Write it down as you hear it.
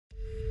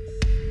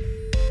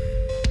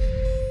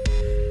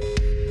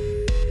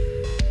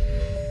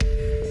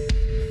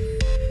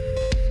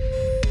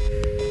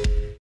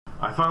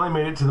finally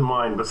made it to the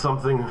mine, but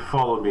something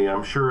followed me.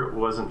 I'm sure it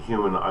wasn't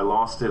human. I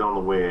lost it on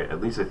the way.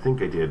 At least I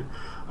think I did.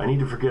 I need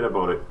to forget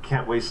about it.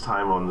 Can't waste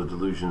time on the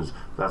delusions.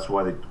 That's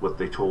what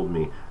they told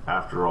me.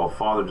 After all,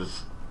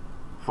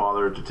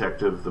 father,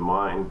 detective, the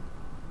mine.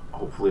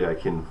 Hopefully I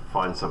can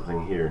find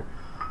something here.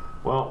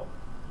 Well,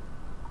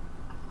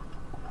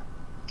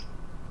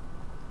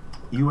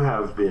 you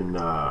have been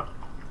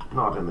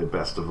not in the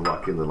best of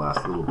luck in the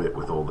last little bit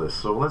with all this.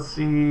 So let's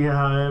see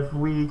if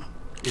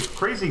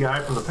crazy guy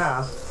from the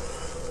past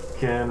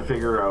can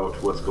figure out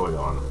what's going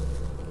on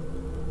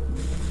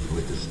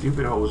with the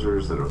stupid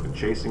hosers that have been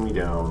chasing me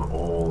down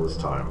all this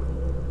time.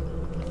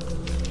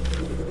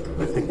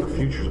 I think the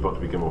future's about to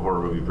become a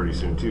horror movie pretty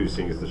soon too,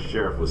 seeing as the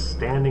sheriff was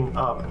standing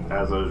up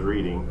as I was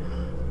reading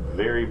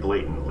very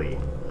blatantly.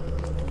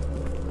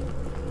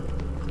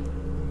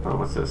 Oh,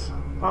 what's this?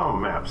 Oh,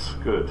 maps.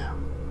 Good.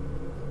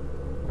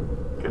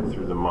 Get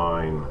through the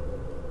mine.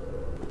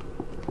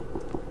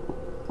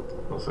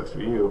 Well, sucks to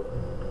be you.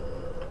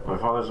 My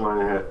father's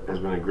mine has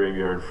been a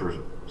graveyard for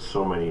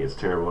so many. It's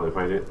terrible. If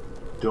I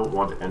don't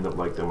want to end up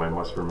like them, I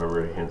must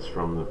remember hints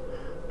from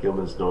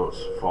Gilman's notes.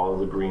 Follow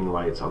the green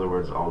lights. Other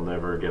words, I'll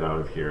never get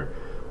out of here.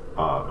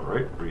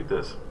 Right? Read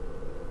this.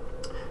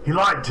 He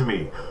lied to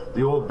me.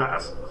 The old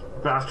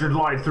bastard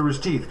lied through his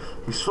teeth.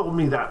 He sold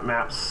me that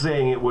map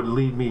saying it would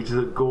lead me to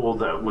the gold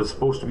that was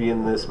supposed to be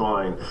in this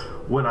mine.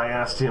 When I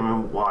asked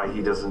him why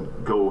he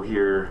doesn't go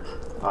here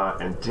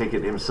and take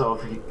it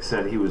himself, he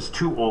said he was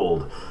too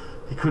old.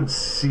 He couldn't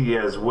see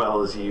as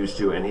well as he used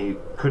to, and he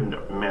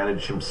couldn't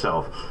manage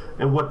himself.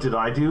 And what did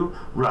I do?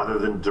 Rather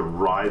than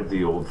deride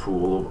the old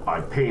fool,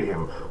 I paid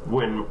him.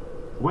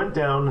 Went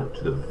down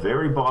to the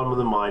very bottom of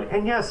the mine,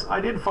 and yes,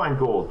 I did find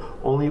gold,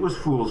 only it was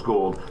fool's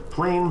gold,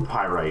 plain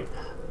pyrite.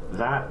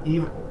 That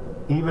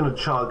even a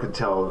child could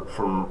tell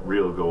from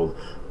real gold.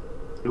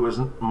 It was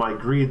my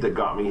greed that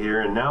got me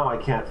here, and now I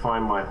can't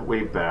find my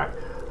way back.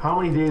 How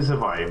many days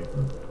have I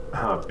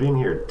been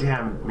here?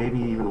 Damn, maybe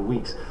even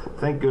weeks.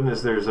 Thank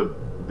goodness there's a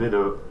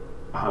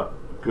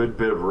good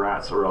bit of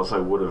rats, or else I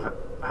would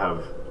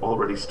have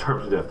already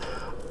starved to death.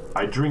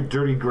 I drink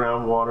dirty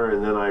groundwater,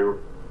 and then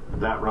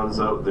that runs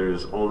out.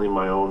 There's only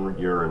my own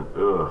urine.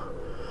 Ugh.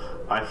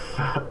 I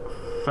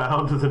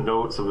found the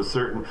notes of a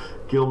certain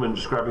Gilman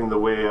describing the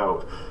way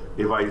out.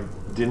 If I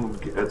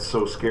didn't get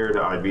so scared,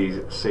 I'd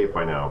be safe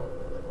by now.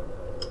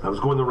 I was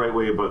going the right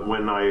way, but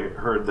when I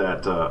heard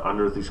that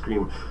unearthly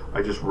scream,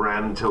 I just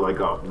ran until I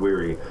got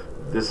weary.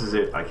 This is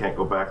it. I can't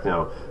go back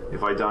now.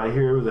 If I die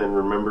here, then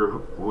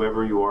remember,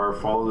 whoever you are,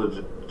 follow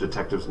the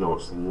detective's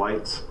notes.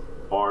 Lights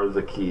are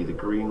the key. The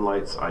green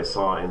lights I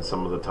saw in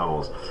some of the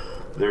tunnels.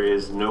 There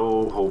is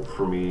no hope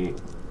for me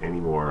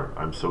anymore.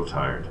 I'm so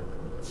tired.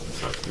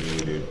 Sucks to be you,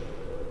 dude.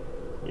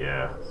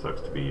 Yeah,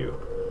 sucks to be you.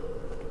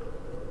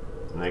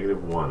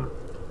 -1.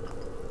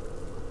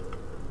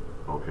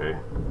 Okay.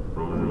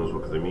 Roman knows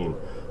what they mean.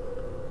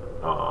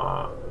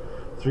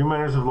 3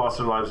 miners have lost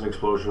their lives in an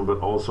explosion, but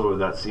also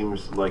that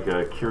seems like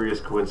a curious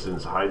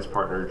coincidence. Hyde's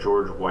partner,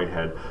 George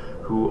Whitehead,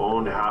 who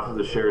owned half of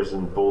the shares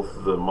in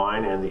both the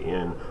mine and the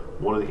inn.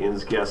 One of the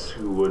inn's guests,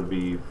 who would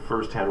be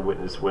first-hand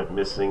witness, went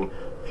missing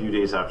a few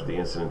days after the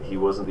incident. He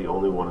wasn't the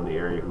only one in the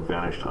area who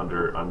vanished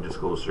under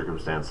undisclosed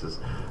circumstances.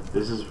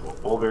 This is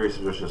all very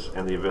suspicious,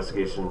 and the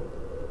investigating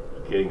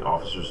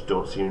officers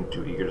don't seem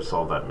too eager to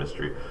solve that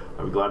mystery.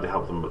 I'd be glad to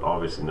help them, but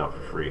obviously not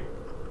for free.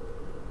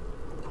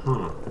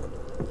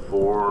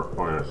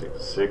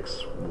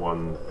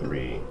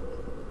 613.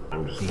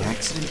 The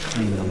accident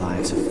claimed the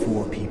lives of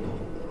 4 people.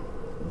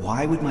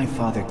 Why would my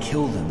father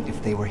kill them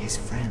if they were his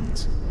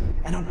friends?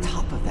 And on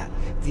top of that,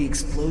 the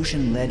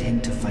explosion led him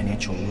to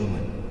financial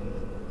ruin.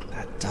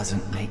 That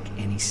doesn't make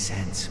any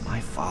sense. My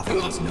father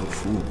was no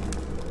fool.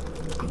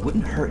 He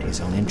wouldn't hurt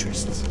his own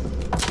interests.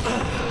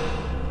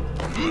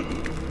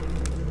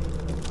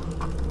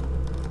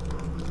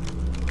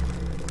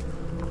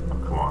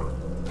 Come on.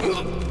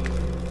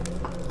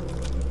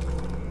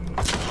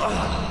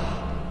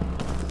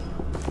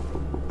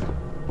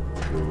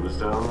 Goes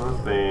down the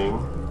thing.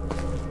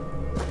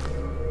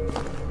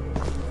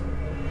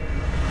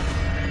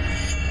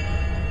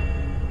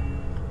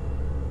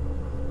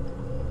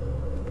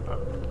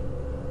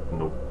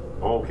 Nope.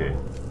 Okay.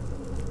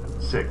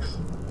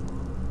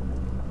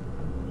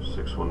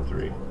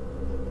 613.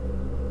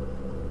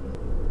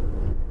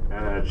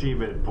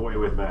 Achievement, boy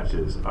with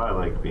matches. I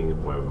like being a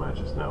boy with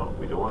matches. Now,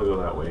 we don't want to go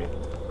that way.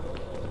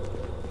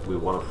 We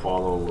want to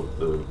follow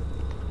the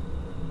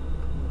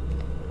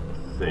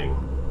thing.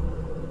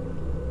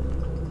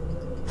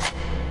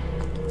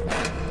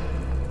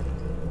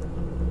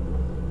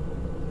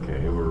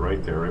 Okay, we're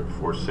right there, right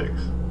before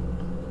 6.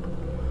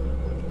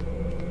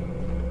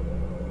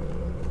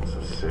 So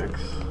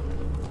 6.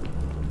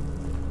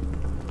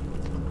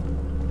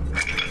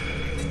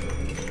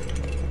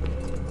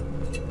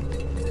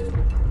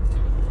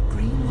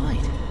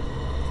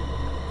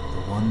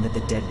 That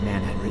the dead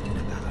man had written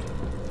about.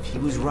 If he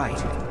was right,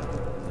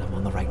 then I'm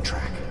on the right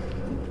track.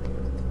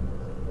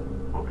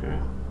 Okay.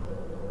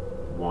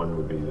 1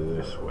 would be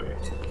this way.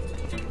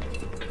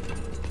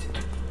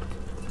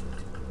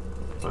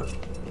 But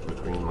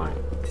Green light.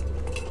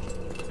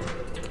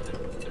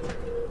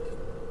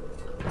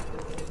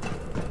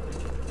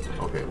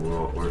 Okay,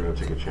 well, we're gonna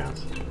take a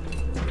chance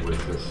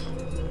with this.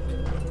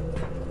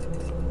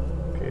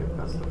 Okay,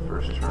 that's the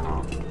first turn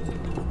off.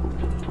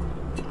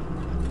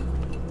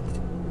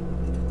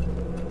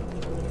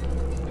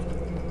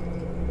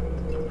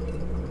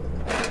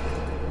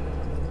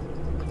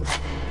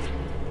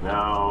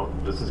 Now,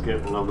 this is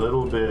getting a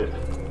little bit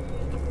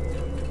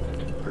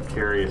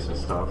precarious and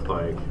stuff,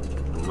 like,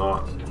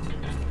 not...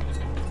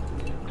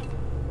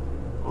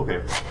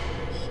 Okay,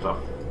 stuff.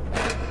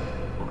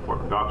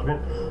 Important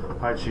document.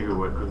 Hide secret,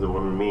 what could the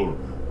woman mean?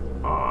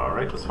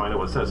 Alright, let's find out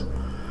what it says.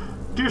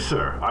 Dear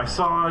sir, I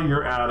saw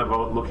your ad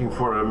about looking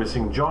for a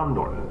missing John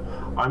Norton.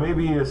 I may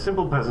be a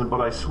simple peasant,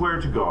 but I swear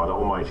to God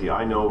Almighty,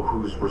 I know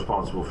who's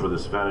responsible for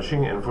this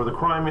vanishing and for the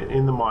crime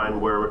in the mine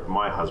where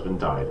my husband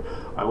died.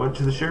 I went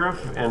to the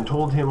sheriff and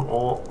told him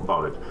all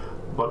about it,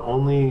 but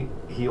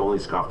he only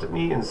scoffed at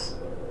me and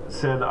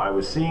said I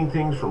was seeing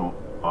things from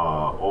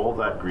all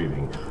that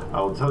grieving.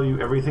 I will tell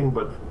you everything,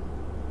 but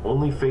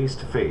only face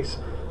to face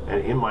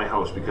and in my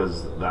house,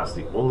 because that's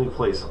the only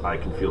place I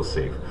can feel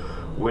safe.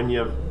 When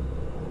you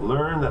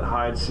learn that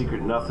Hyde's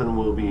secret, nothing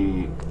will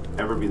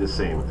ever be the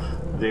same.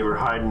 They were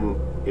hiding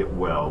it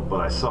well,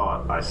 but I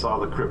saw it. I saw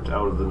the crypt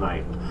out of the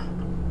night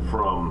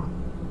from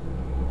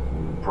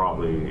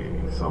probably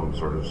some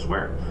sort of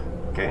swear.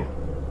 Okay.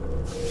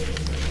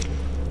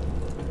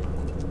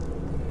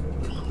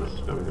 This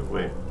is gonna be the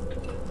way.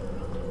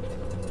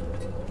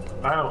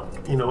 I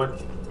don't, you know what?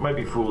 Might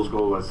be fool's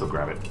gold, let's still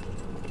grab it.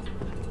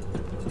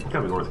 It's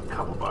gotta be worth a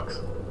couple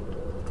bucks.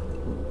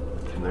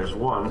 And there's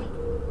one.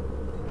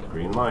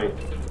 Green light.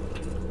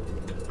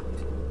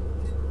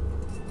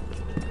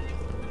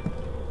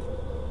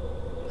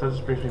 That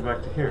just brings me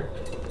back to here.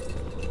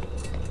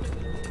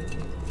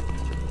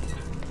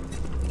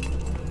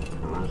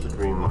 And there's the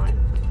green light.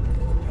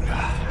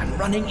 I'm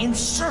running in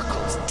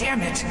circles,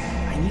 damn it!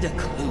 I need a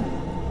clue.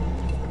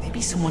 Maybe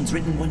someone's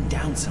written one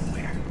down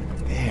somewhere.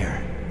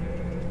 There.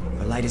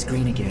 The light is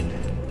green again.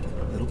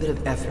 A little bit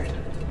of effort.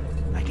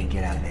 I can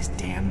get out of this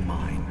damn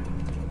mine.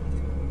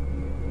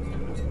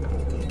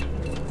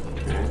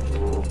 Okay,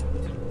 well,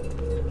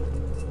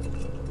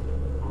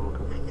 I'm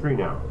looking for 3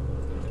 now.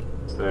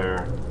 It's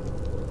there.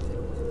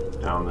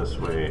 Down this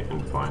way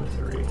and find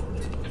 3.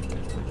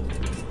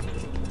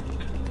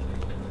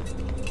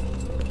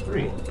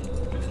 3.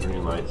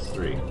 Green lights,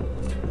 3.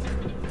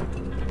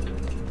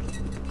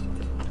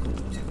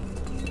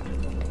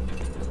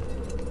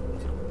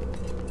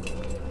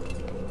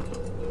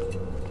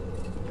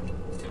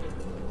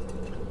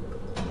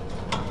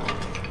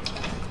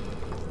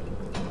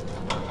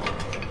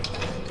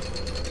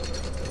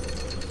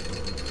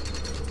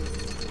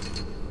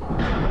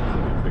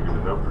 Figured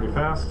it out pretty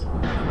fast.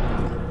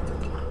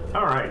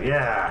 Alright,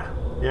 yeah.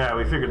 Yeah,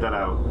 we figured that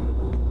out.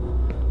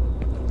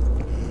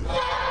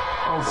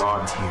 Oh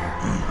god. Here.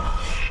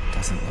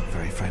 Doesn't look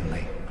very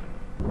friendly.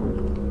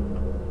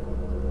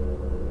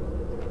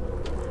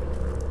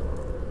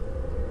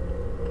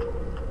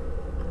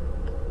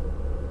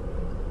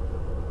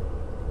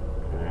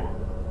 Okay.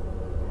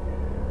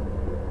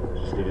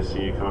 Just need to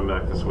see you coming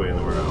back this way and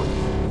then we're out.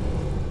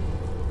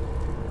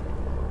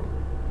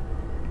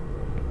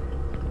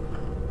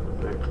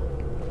 Perfect.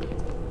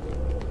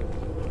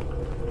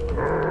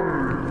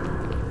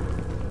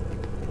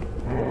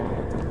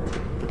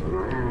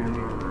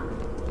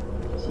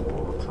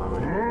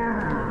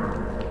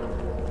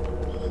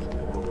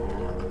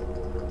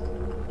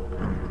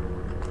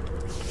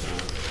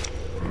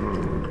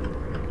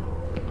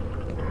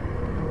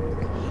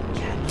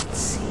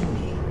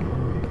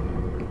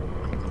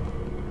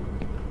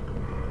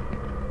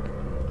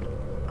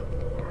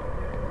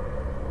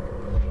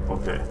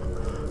 Okay,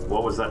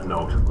 what was that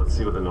note? Let's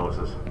see what the note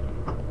says.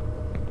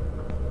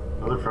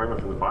 Another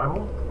fragment from the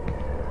Bible?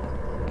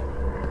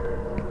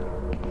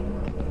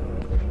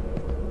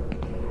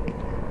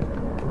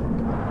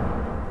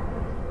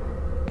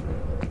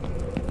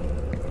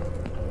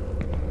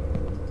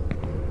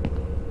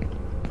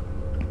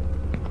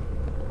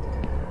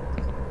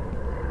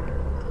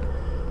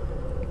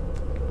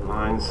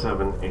 Nine,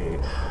 7, 8.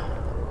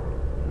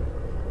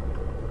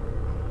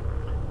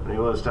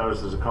 Well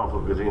established there's a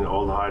conflict between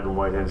Old Hyde and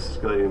Whitehead,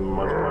 escalating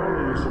much by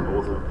the use of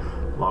both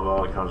of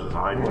lava accounts as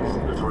Hyde was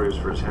notorious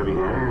for his heavy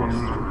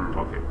hand.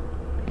 Okay.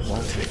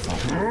 Walter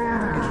thought he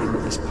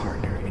killed his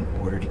partner in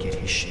order to get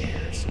his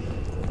shares.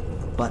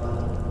 But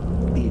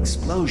the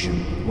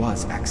explosion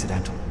was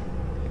accidental.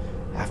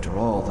 After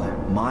all, the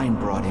mine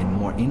brought in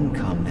more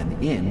income than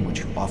the inn,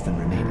 which often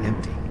remained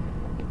empty.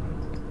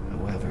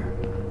 However,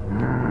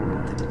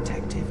 the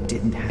detective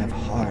didn't have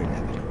hard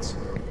evidence,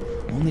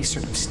 only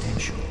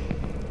circumstantial.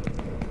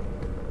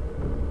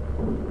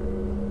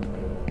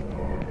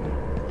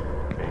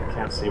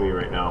 Can't see me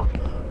right now.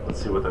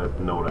 Let's see what that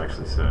note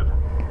actually said.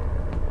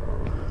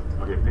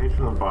 Okay, page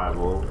from the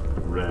Bible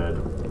read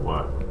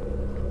what?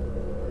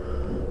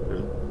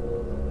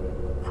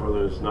 For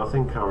there's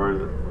nothing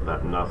covered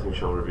that nothing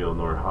shall reveal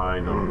nor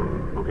hide.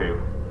 Okay.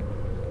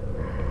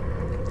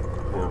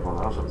 clean up on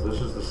the house.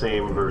 This is the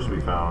same verse we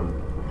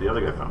found, the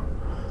other guy found.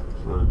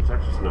 So the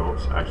detective's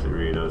notes actually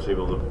read, I was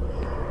able to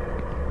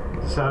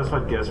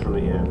dissatisfied guests from the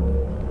inn.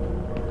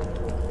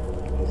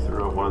 He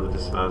threw out one of the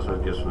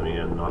dissatisfied guests from the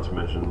inn, not to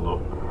mention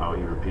how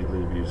he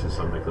repeatedly abused his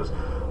son Nicholas,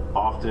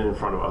 often in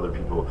front of other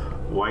people.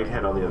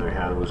 Whitehead, on the other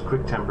hand, was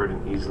quick-tempered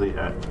and easily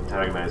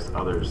antagonized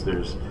others.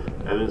 There's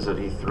evidence that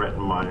he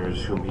threatened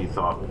minors whom he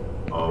thought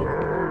of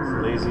as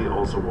lazy.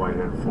 Also,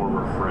 Whitehead,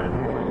 former friend,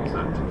 claims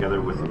that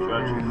together with the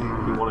judge,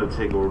 he wanted to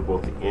take over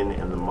both the inn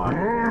and the mine,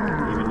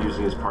 even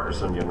using his partner's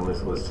son, young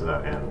Nicholas, to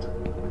that end.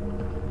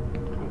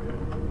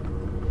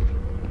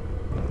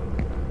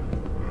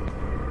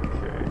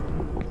 Okay.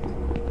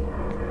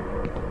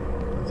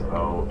 It's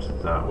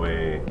out that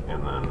way,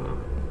 and then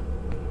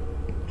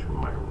to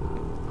my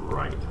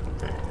right.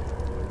 Okay.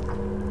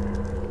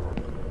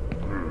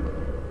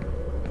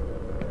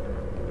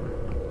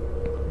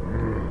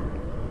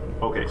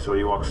 Okay, so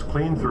he walks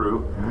clean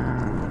through,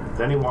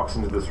 then he walks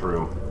into this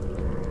room,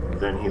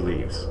 then he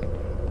leaves.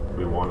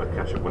 We want to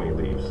catch it when he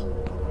leaves.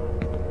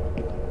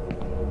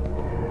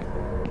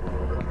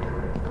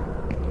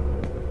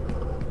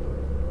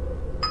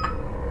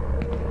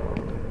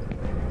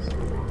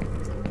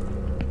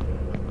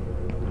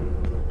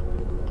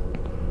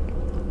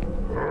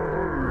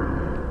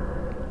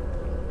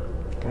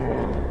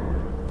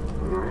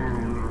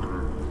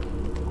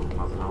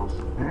 Nothing else.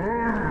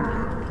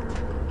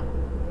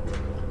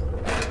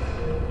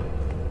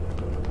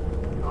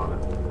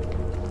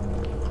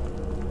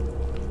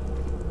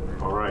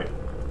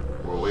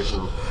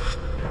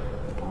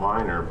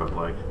 Minor, but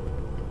like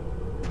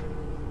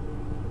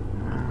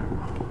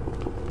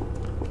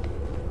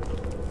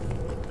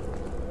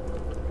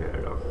okay,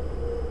 I got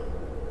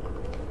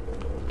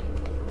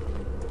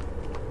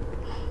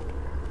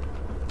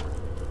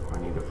I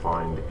need to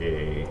find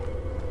a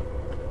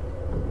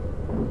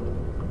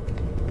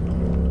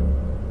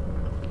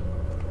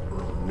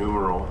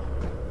numeral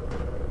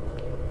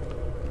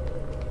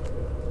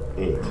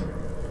 8.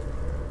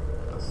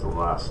 That's the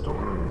last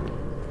door.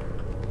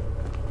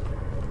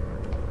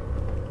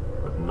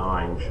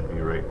 9 should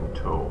be right in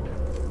tow.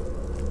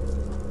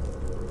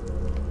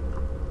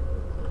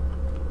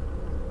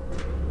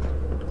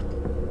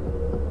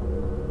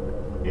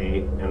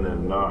 Eight and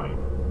then 9.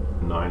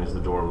 9 is the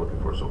door I'm looking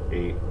for, so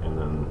 8, and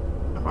then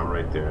if I'm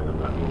right there, then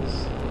that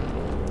means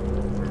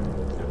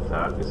if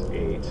that is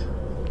 8,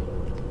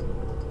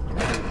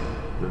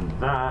 then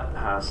that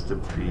has to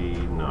be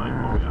 9.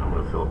 Oh yeah, I'm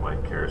gonna fill up my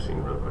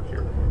kerosene real quick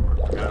here.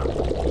 Yeah.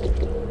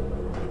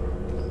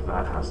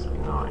 That has to be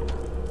 9.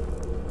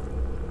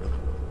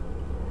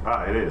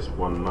 Ah, it is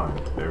 1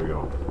 9. There we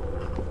go.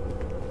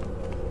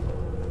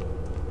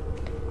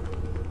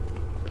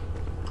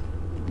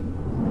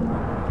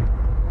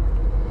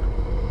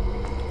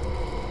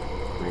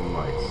 Green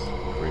lights.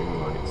 Green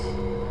lights.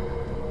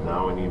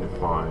 Now we need to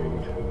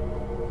find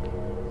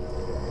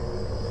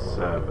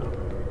 7.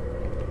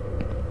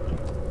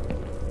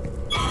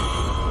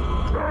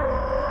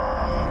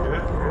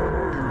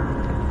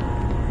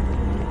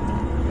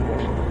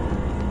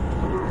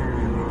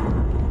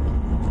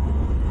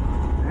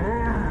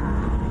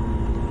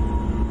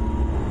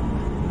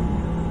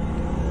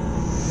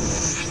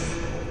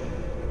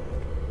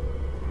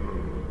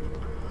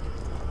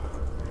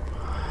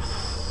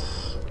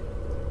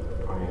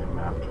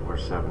 Where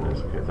 7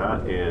 is. Okay,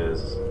 that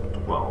is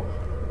 12.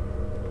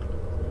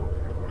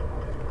 Okay.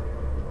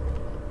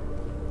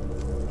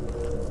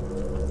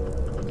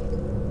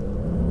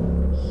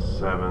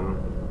 7.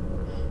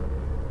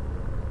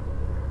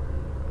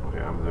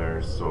 Okay, I'm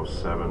there. So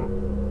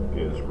 7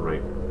 is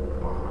right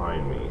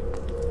behind me.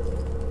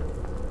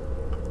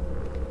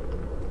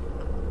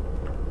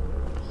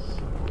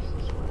 7 is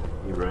this way.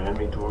 He ran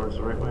me towards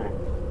the right way.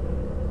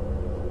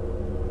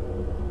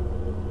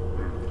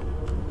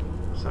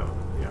 7.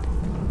 Yeah.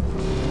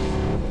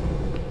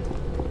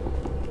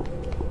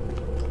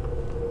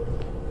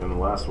 And the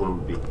last one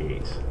would be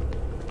 8.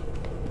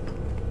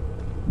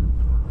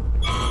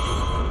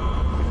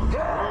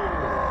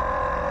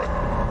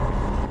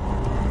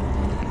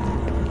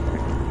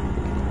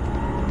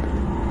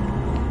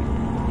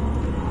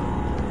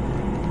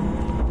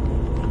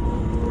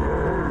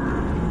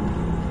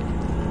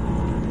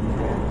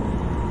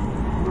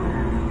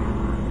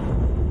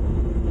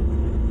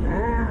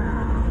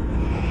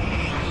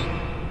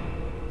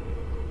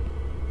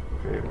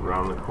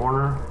 Around the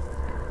corner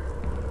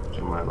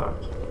to my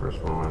left.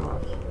 First one on my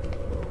left.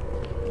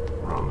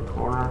 Around the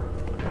corner.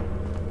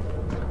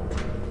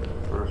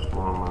 First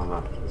one on my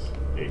left is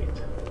 8.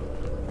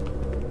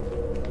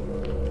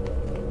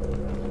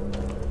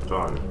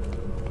 Done.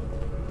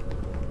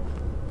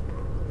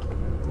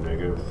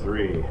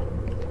 -3.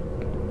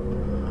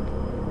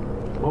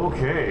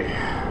 Okay.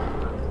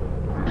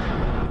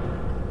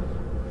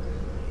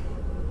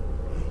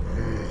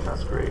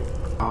 That's great.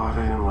 Oh, I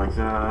didn't like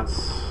that.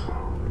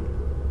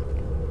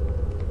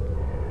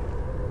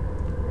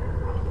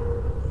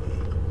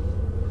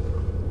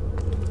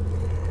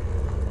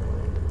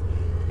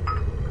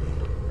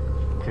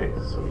 Okay,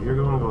 so you're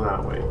going to go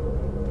that way.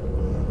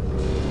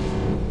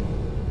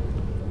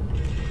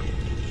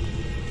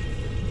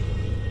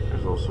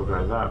 also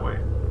guy that way.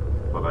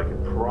 But I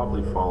could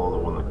probably follow the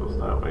one that goes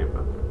that way,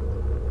 but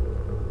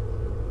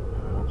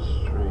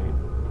straight.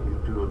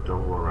 You do a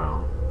double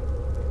around.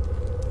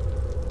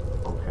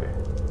 Okay.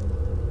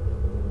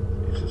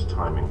 It's just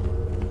timing.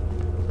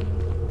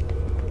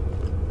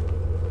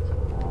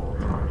 All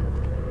time.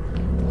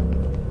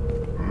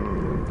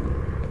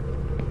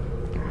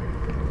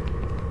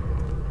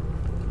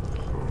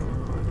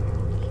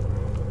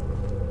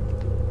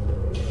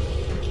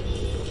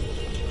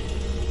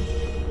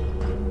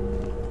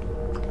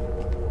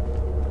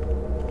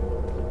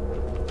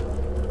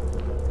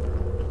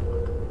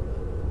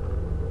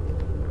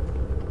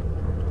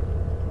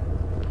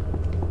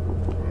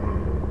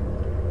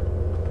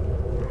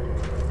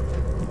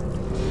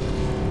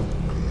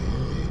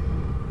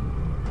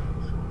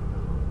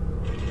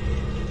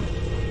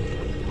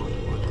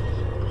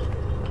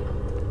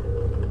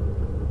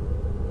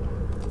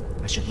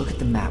 I should look at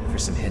the map for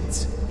some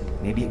hints.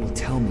 Maybe it will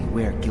tell me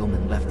where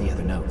Gilman left the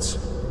other notes.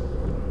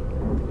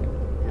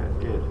 Yeah, it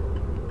did.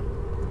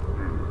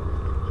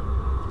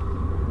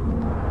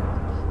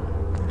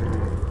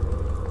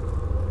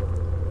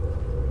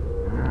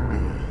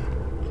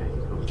 Okay, he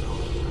goes down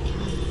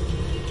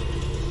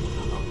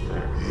up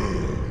there.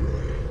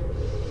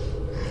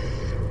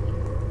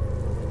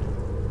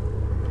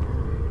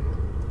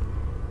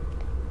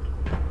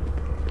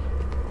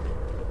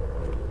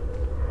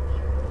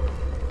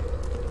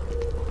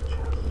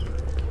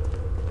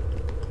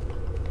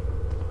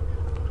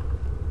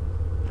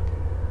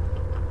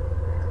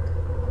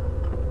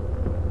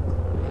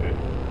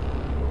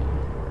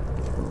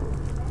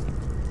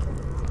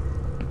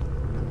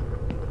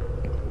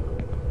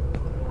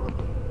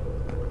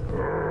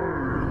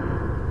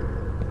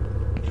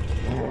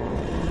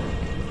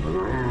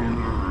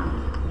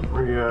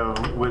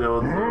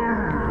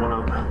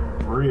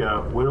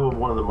 Maria, widow of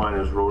one of the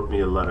miners, wrote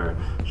me a letter.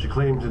 She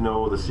claimed to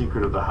know the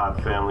secret of the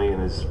Hot family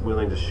and is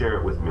willing to share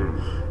it with me.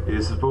 It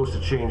is supposed to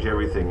change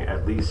everything,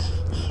 at least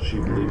she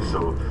believes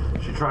so.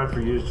 She tried for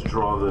years to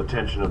draw the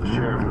attention of the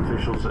sheriff and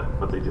officials,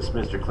 but they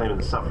dismissed her, claiming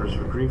the suffers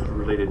from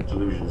grief-related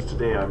delusions.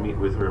 Today I meet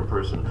with her in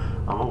person.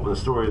 I'm hoping the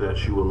story that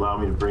she will allow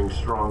me to bring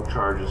strong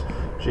charges.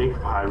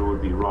 Jacob Hyder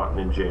would be rotten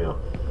in jail.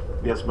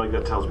 Yes, my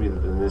gut tells me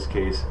that in this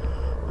case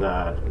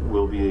that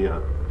will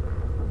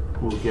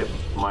get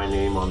my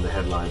name on the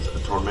headlines. A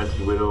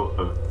tormented widow,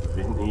 a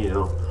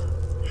venal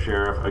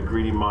sheriff, a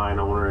greedy mine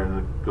owner, and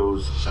it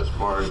goes as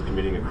far as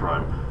committing a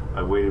crime.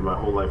 I waited my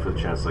whole life for a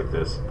chance like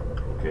this.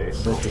 Okay,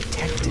 so The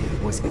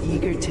detective was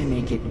eager to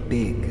make it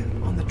big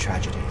on the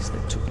tragedies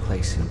that took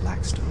place in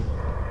Blackstone.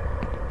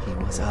 He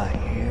was a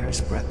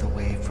hair's breadth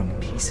away from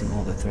piecing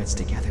all the threads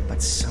together,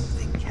 but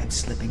something kept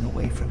slipping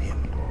away from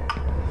him.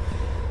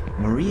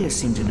 Maria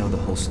seemed to know the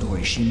whole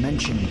story. She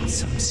mentioned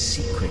some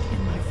secret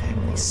in my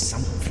family,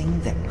 something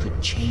that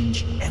could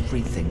change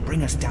everything,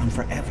 bring us down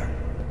forever.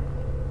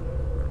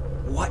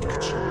 What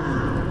could she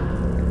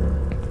mean?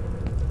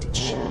 Did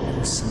she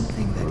know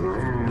something that I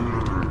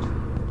didn't?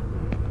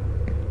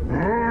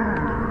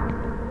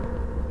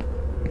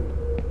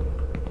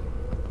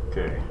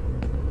 okay.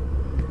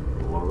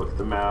 We want to look at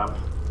the map.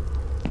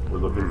 We're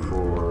looking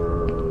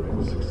for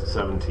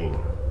 17.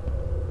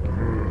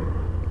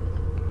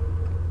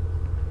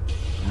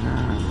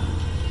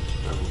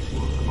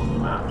 17 on the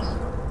maps.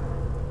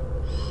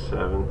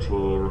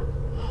 17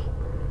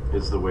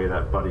 is the way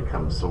that buddy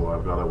comes, so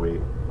I've got to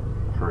wait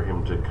for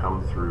him to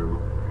come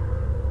through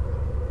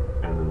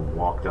and then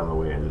walk down the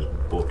way and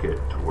just book it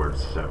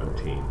towards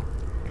 17.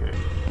 Okay.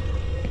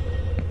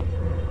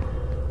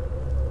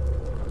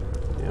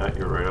 Yeah,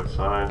 you're right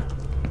outside.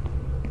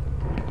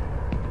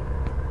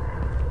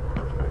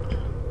 Perfect.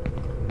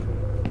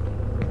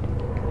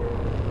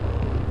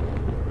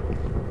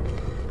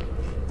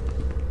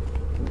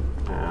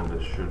 And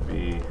this should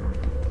be,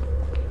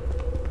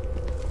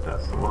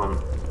 that's the one.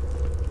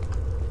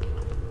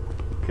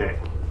 Okay.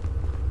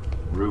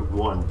 Route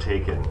 1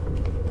 taken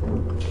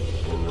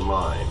in the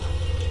mine.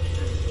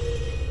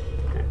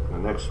 Okay, the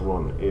next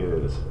one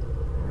is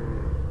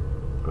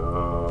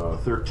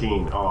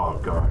 13. Oh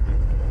god.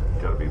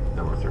 Gotta be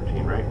number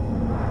 13, right?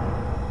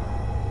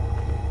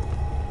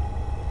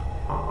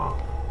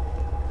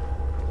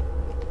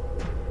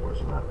 Where's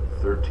the map?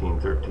 13.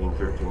 13.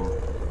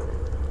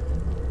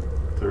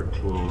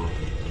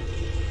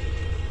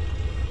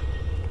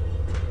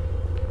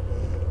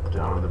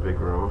 Down in the big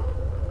room.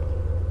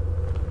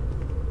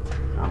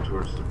 Down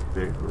towards the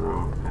big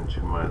room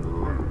into my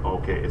little...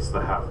 Okay, it's the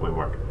halfway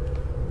mark.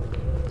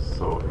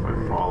 So if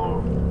I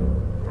follow...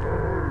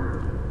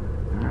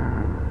 I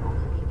don't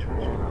think he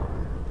turns around.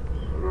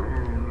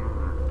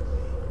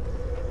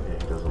 Yeah,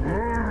 he doesn't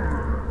look.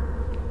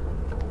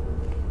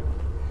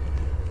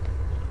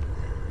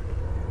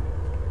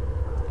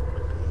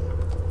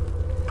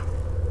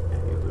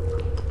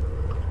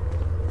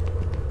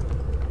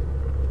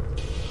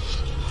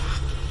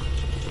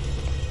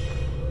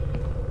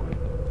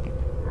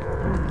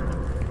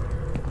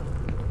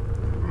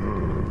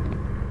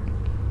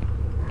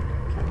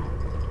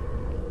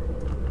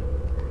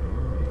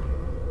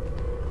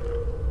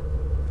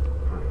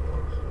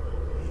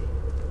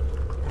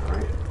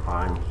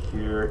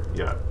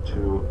 Yeah,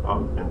 2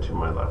 up and to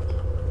my left.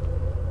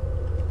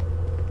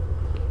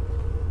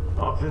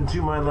 Up and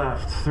to my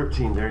left.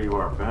 13, there you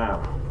are.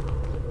 Bam.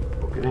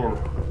 Book it in.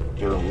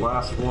 The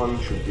last one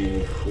should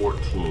be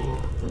 14.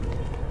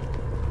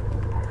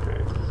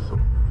 Okay, so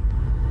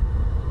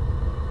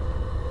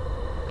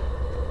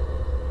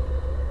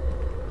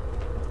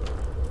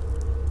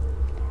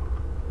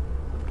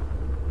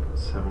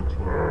 17.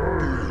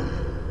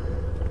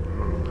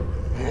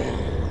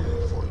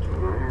 14.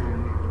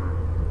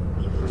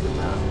 There's a friggin'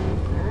 map.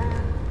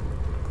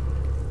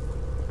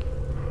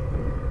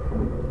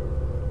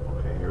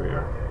 Okay, here we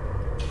are.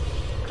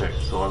 Okay,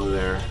 so I'm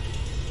there.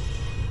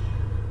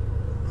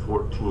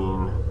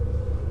 14.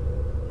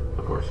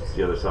 Of course, it's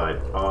the other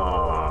side.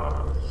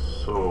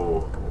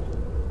 So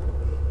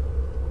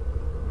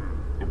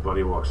if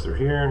Buddy walks through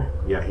here,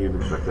 yeah, he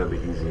would expect that'd be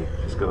easy.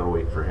 Just gotta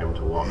wait for him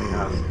to walk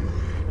past,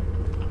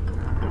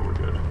 and we're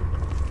good.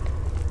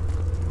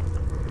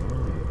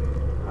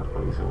 That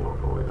Buddy's gonna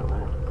walk all the way down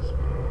there.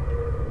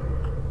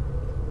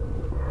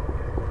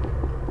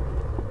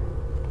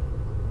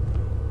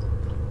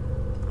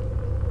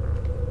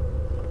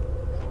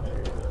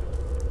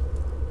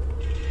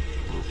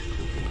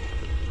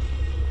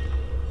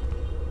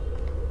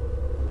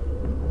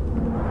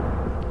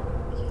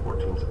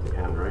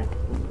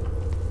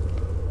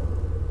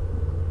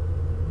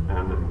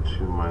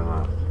 To my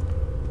left.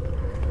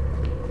 And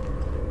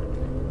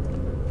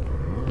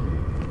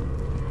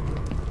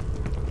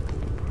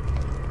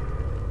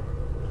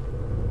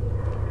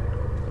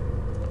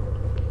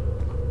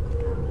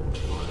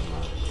into my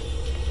left.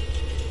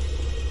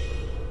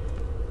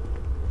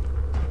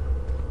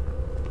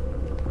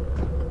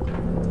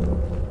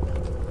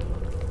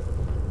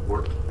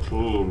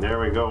 14. There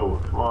we go.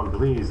 Come on,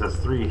 please. That's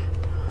 3.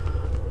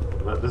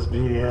 Let this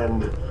be the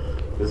end.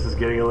 This is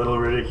getting a little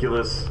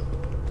ridiculous.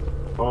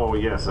 Oh,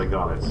 yes, I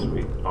got it.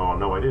 Sweet. Oh,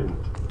 no, I didn't.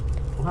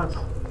 What?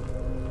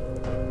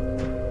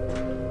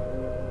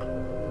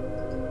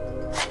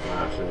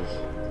 Matches.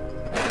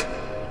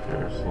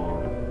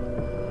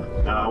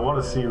 Kerosene. Now, I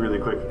want to see really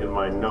quick in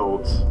my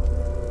notes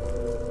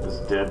this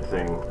dead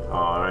thing.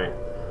 Alright.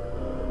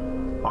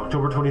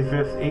 October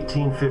 25th,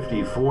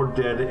 1850. 4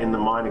 dead in the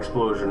mine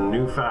explosion.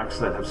 New facts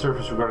that have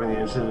surfaced regarding the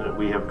incident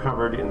we have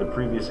covered in the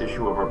previous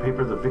issue of our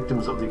paper. The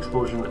victims of the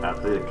explosion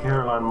at the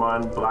Caroline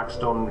Mine,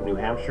 Blackstone, New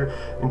Hampshire,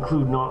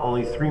 include not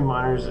only 3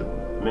 miners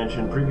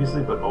mentioned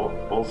previously, but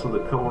also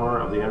the co-owner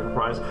of the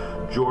enterprise,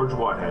 George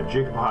Whitehead.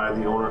 Jacob Hyde,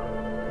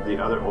 the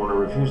other owner,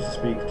 refused to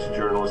speak to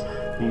journalists.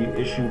 He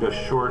issued a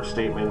short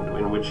statement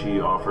in which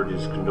he offered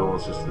his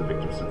condolences to the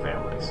victims and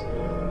families.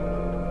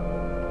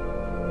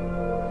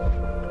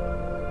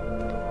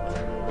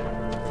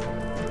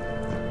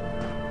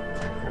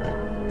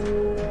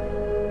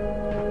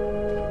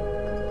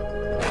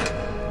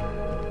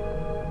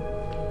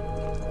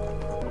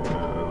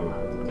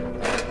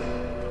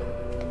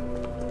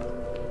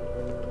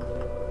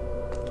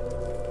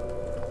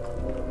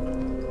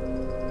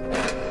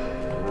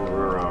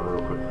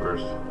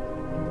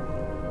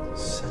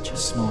 Such a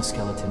small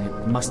skeleton,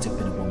 it must have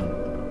been a woman.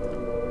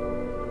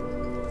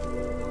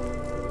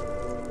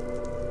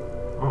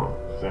 Oh,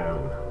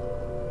 salmon.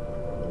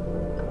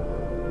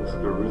 Looks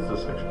like a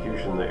ruthless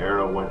execution. The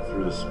arrow went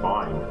through the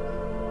spine.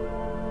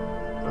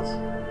 That's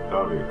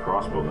gotta be a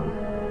crossbow then.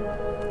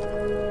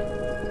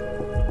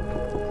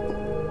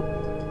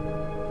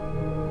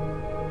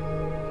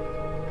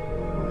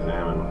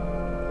 Examine.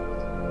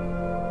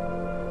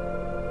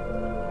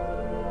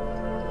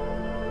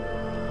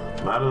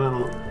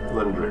 Madeline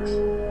Lendrix.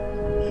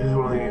 She's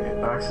one of the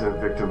accident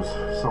victims.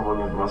 Someone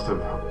must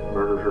have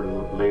murdered her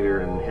later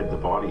and hid the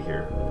body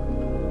here.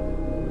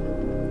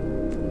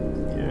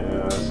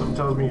 Yeah, something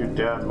tells me your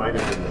dad might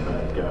have been the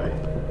bad guy.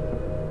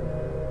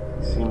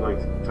 He seemed like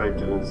the type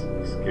that was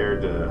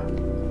scared to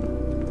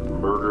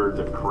murder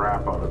the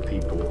crap out of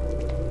people.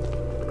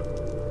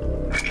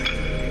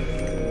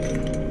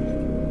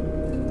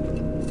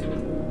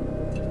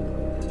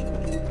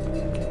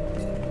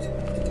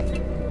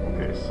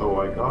 Okay,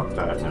 so I got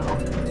that now.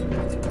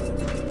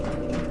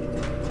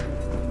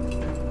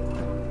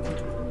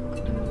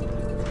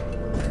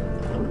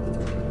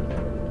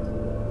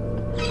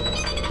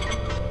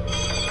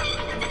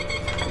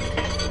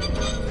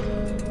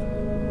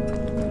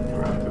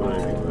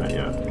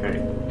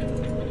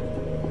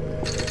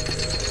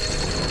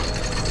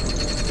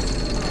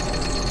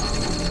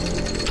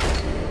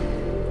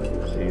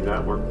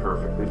 That worked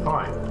perfectly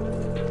fine.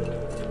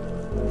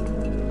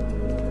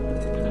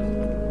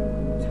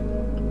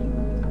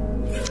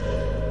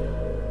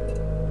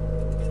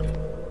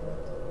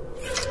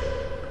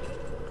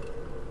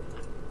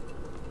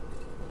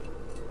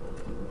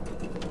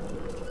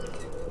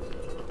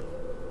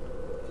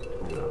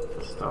 We got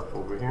the stuff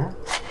over here.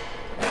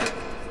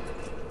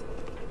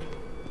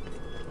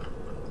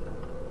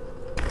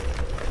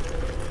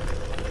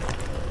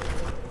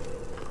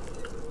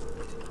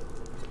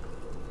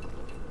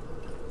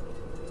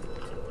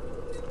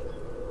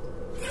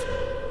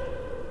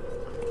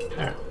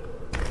 There.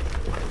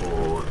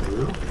 Pull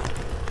through.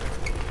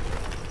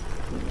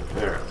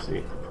 There,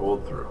 see,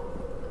 pulled through.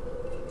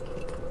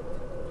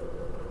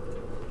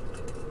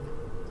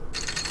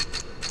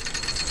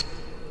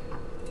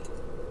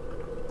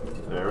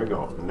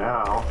 go.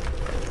 Now,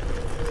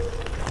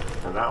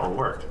 and that one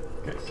worked.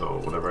 Okay, so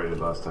whatever I did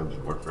last time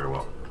didn't work very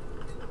well.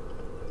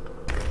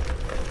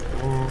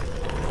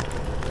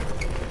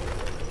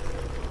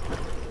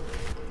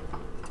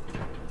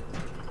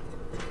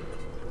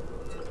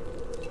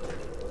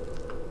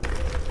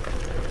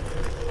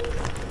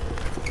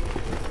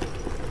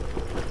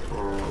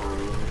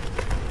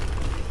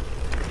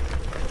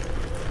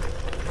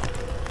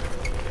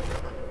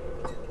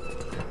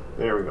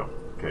 There we go.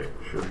 Okay,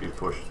 should be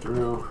pushed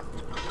through.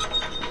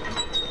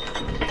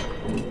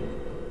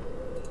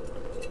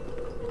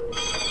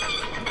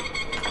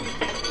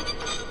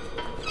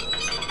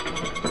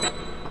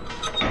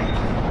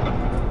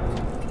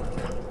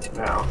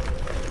 Now.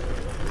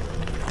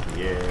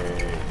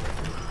 Yay.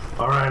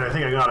 Alright, I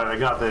think I got it. I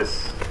got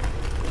this.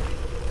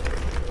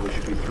 We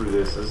should be through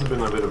this. This has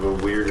been a bit of a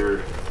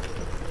weirder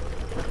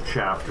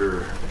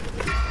chapter.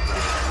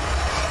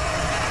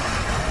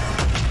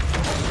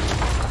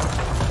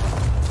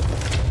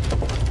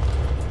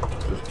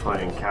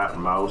 Playing cat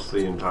and mouse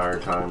the entire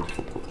time.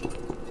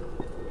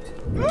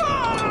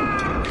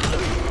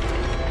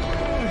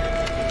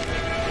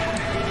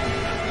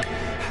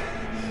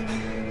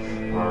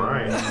 All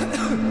right.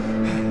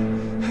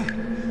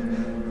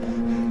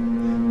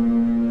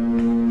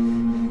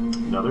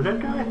 Another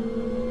dead guy?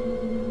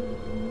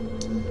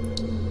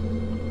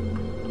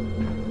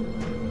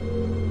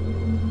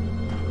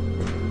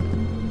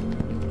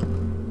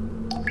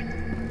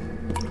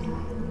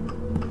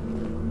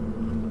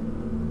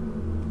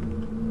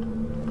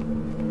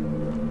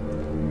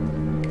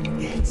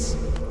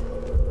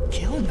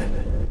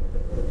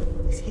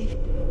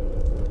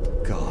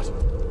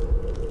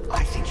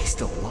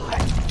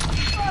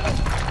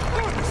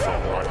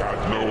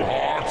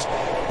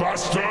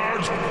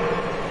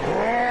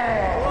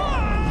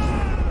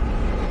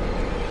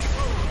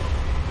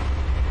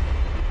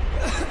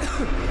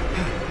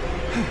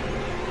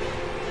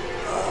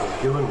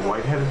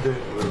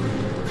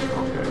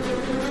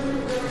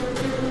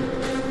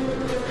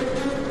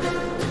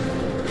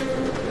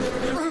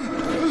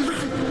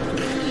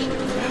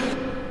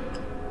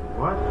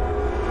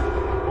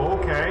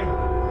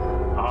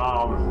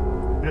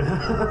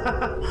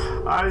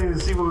 I didn't even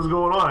see what was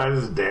going on. I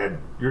was just dead.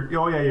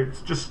 Oh yeah, you're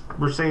just,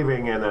 we're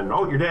saving, and then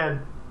oh, you're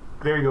dead.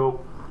 There you go.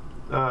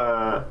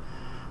 I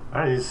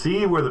didn't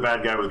see where the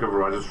bad guy was coming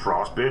from. I just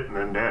frostbit and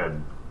then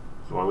dead.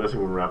 So I'm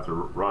guessing we're gonna have to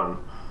run.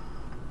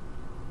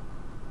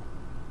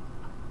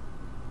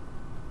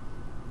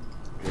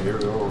 Okay, here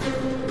we go.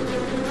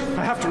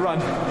 I have to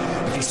run.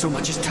 If he so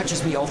much as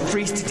touches me, I'll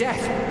freeze to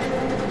death.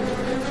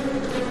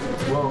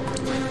 Well,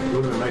 it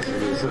would have been nice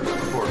if you had said that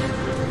before.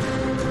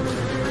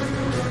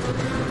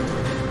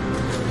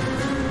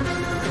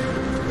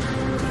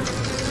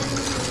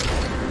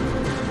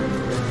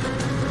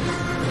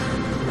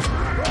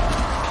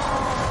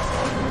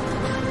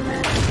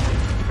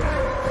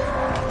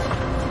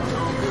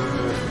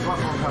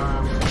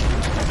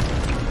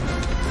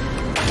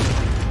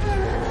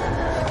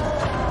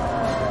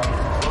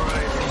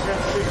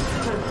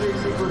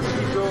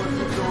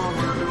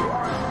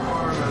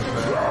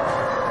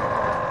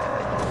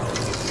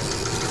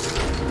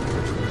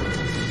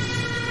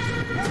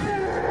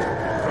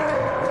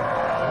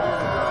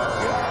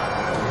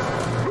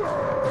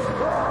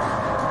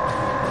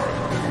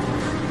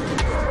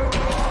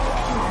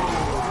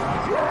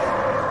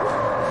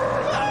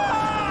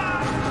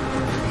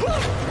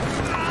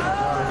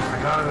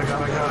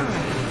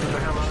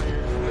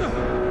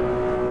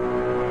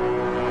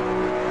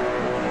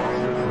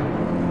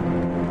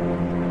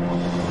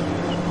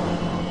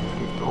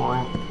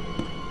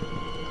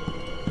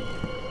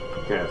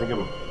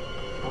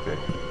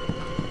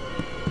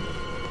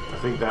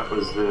 That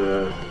was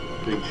the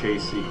big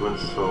chase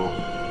sequence, so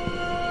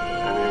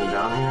anything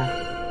down here?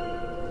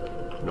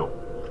 Nope.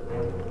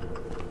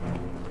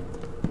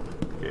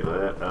 Okay,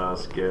 let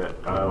us get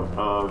out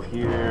of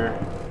here.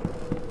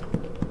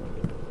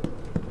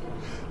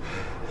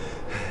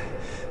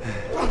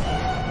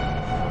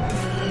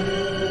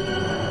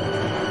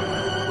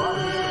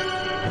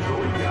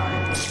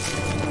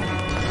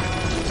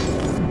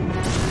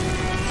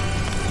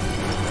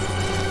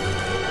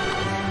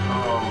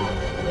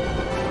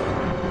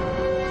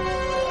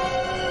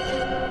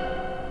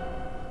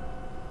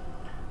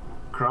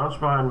 Crouch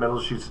behind metal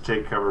sheets to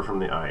take cover from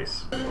the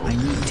ice. I need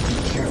to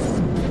be careful.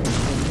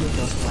 Any of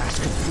those blasts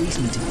could freeze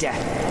me to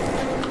death.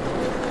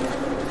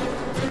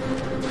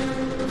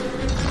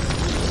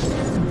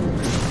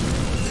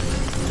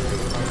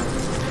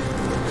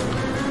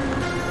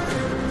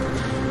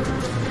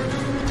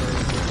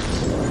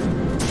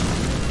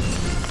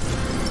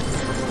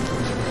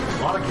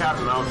 A lot of cat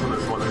and mouse on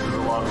this one. This is a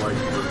lot of like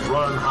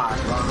run high,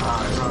 run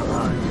high, run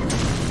high.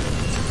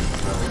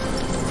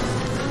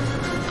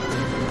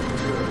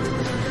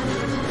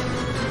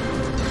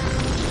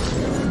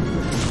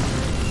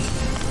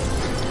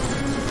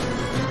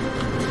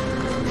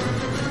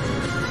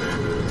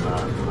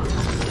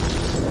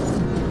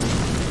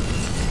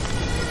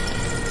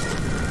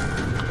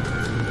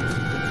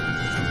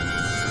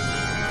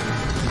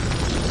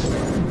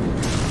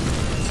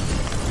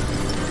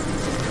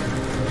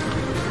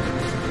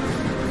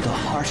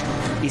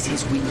 is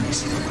his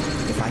weakness.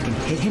 If I can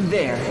hit him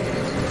there,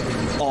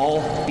 it'll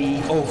all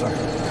be over.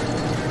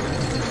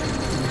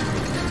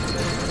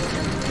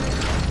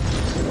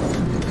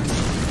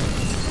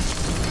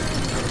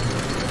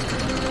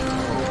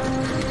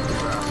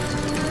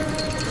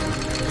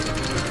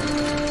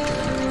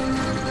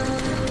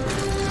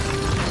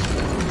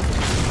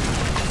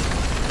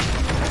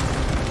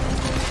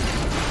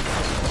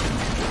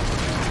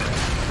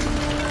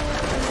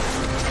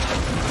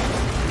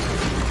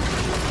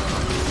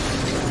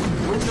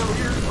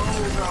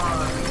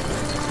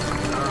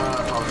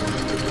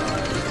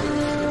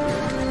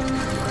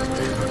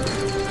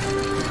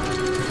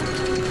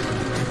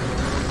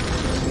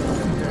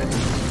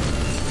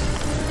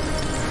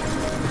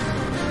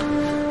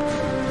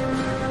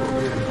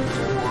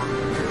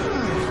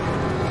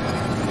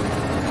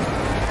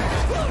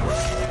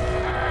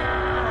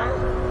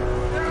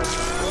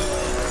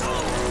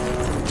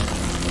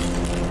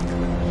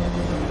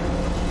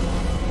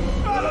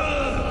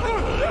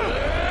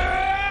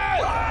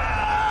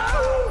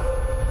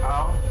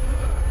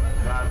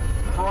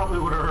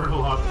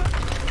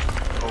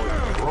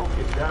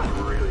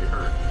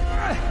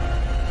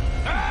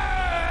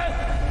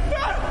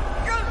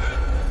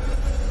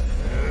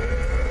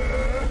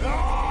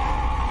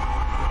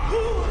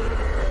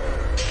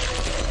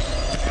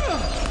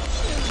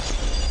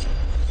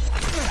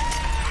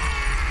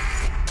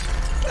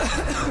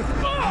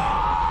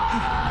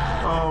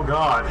 Oh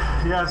God.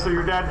 Yeah, so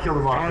your dad killed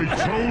him off. I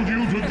told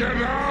you to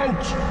get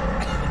out!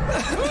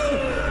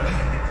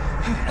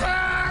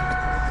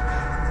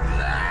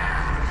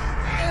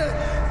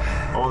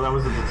 Oh, that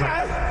was the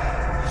detective.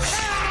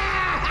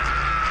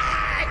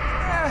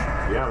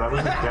 Yeah, that was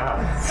his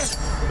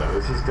dad. That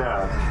was his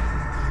dad.